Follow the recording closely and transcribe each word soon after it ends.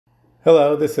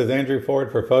Hello, this is Andrew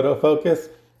Ford for Photo Focus,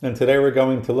 and today we're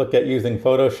going to look at using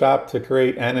Photoshop to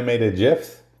create animated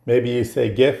GIFs. Maybe you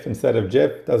say GIF instead of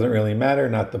GIF, doesn't really matter,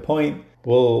 not the point.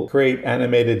 We'll create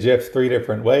animated GIFs 3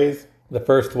 different ways. The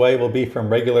first way will be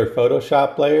from regular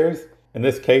Photoshop layers. In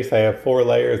this case, I have 4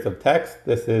 layers of text.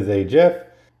 This is a GIF.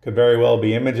 Could very well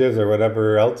be images or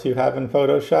whatever else you have in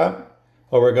Photoshop.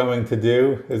 What we're going to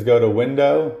do is go to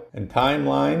Window and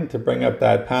Timeline to bring up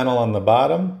that panel on the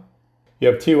bottom. You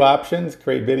have 2 options,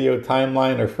 create video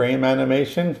timeline or frame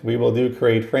animation. We will do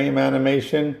create frame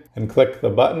animation and click the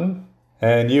button.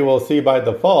 And you will see by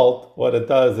default, what it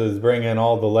does is bring in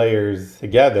all the layers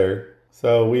together.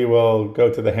 So we will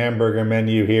go to the hamburger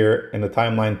menu here in the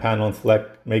timeline panel and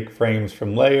select make frames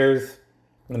from layers.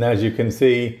 And as you can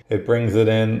see, it brings it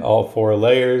in all 4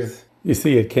 layers. You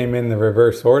see it came in the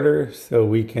reverse order, so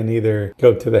we can either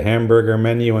go to the hamburger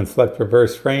menu and select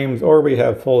reverse frames, or we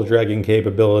have full dragging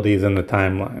capabilities in the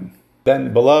timeline.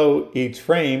 Then below each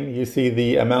frame, you see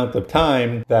the amount of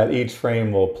time that each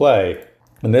frame will play.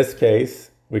 In this case,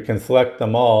 we can select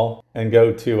them all and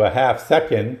go to a ½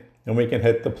 second, and we can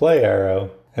hit the play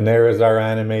arrow. And there is our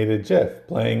animated GIF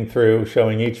playing through,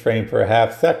 showing each frame for a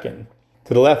 ½ second.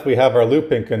 To the left, we have our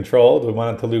looping control. Do we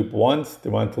want it to loop once? Do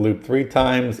we want it to loop 3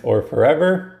 times or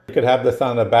forever? You could have this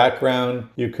on the background.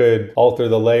 You could alter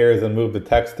the layers and move the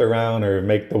text around or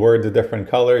make the words a different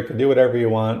color. You can do whatever you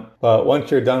want. But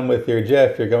once you're done with your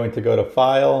GIF, you're going to go to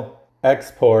File,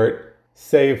 Export,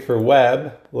 Save for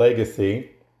Web,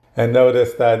 Legacy. And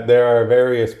notice that there are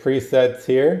various presets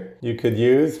here you could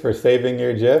use for saving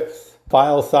your GIFs.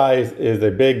 File size is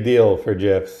a big deal for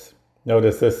GIFs.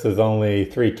 Notice this is only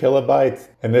 3 kilobytes.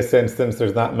 In this instance,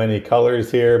 there's not many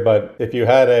colors here, but if you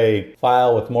had a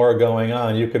file with more going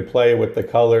on, you could play with the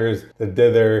colors, the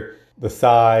dither, the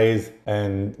size,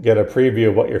 and get a preview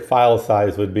of what your file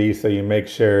size would be so you make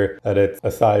sure that it's a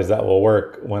size that will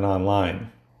work when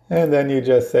online. And then you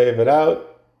just save it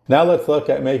out. Now let's look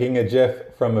at making a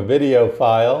GIF from a video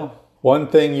file. One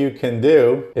thing you can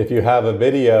do if you have a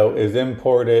video is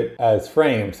import it as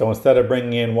frames. So instead of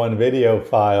bringing in one video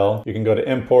file, you can go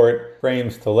to import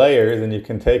frames to layers, and you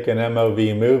can take an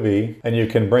MOV movie and you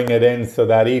can bring it in so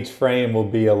that each frame will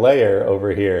be a layer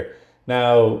over here.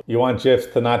 Now, you want GIFs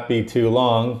to not be too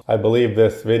long. I believe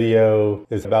this video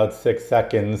is about 6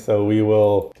 seconds, so we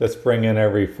will just bring in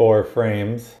every 4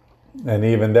 frames. And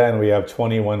even then, we have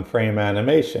 21 frame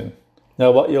animation. Now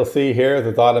what you'll see here is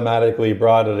it's automatically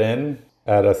brought it in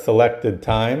at a selected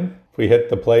time. If we hit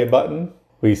the play button,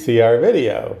 we see our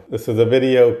video. This is a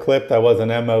video clip that was an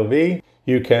MOV.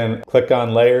 You can click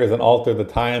on layers and alter the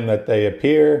time that they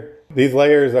appear. These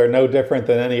layers are no different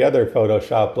than any other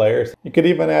Photoshop layers. You could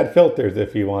even add filters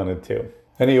if you wanted to.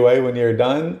 Anyway, when you're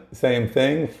done, same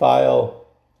thing, File,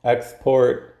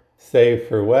 Export, Save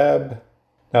for Web.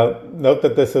 Now, note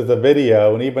that this is a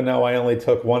video, and even though I only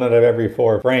took 1 out of every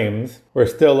 4 frames, we're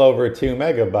still over 2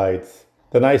 megabytes.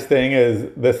 The nice thing is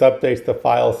this updates the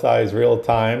file size real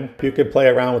time. You could play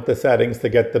around with the settings to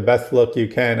get the best look you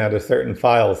can at a certain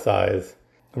file size.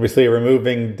 Obviously,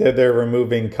 removing dither,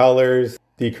 removing colors,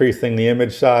 decreasing the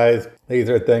image size. These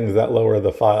are things that lower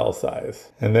the file size.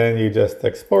 And then you just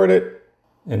export it,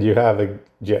 and you have a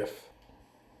GIF.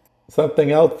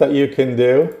 Something else that you can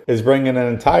do is bring in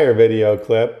an entire video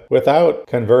clip without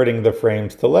converting the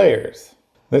frames to layers.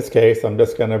 In this case, I'm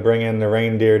just going to bring in the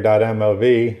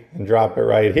reindeer.mov and drop it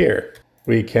right here.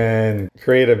 We can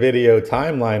create a video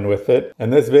timeline with it,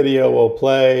 and this video will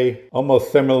play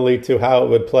almost similarly to how it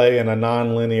would play in a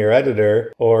non-linear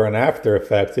editor or in After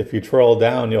Effects. If you scroll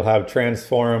down, you'll have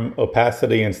transform,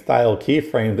 opacity, and style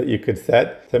keyframes that you could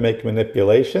set to make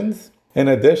manipulations. In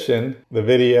addition, the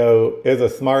video is a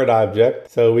smart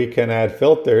object, so we can add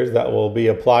filters that will be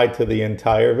applied to the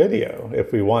entire video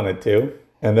if we wanted to.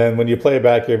 And then when you play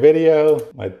back your video,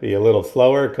 it might be a little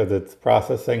slower because it's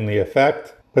processing the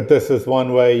effect. But this is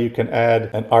one way you can add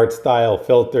an art style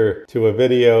filter to a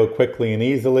video quickly and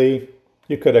easily.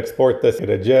 You could export this in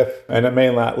a GIF, and it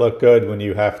may not look good when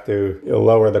you have to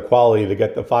lower the quality to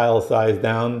get the file size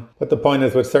down. But the point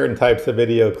is, with certain types of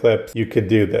video clips, you could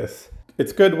do this.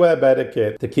 It's good web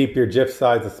etiquette to keep your GIF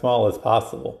size as small as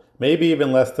possible, maybe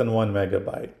even less than 1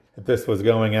 megabyte. If this was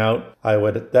going out, I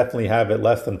would definitely have it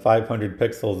less than 500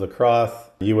 pixels across.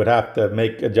 You would have to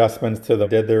make adjustments to the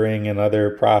dithering and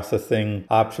other processing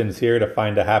options here to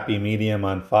find a happy medium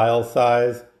on file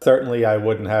size. Certainly I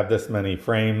wouldn't have this many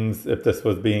frames if this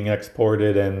was being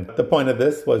exported, and the point of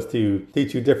this was to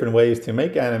teach you different ways to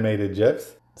make animated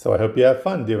GIFs. So I hope you have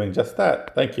fun doing just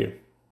that. Thank you.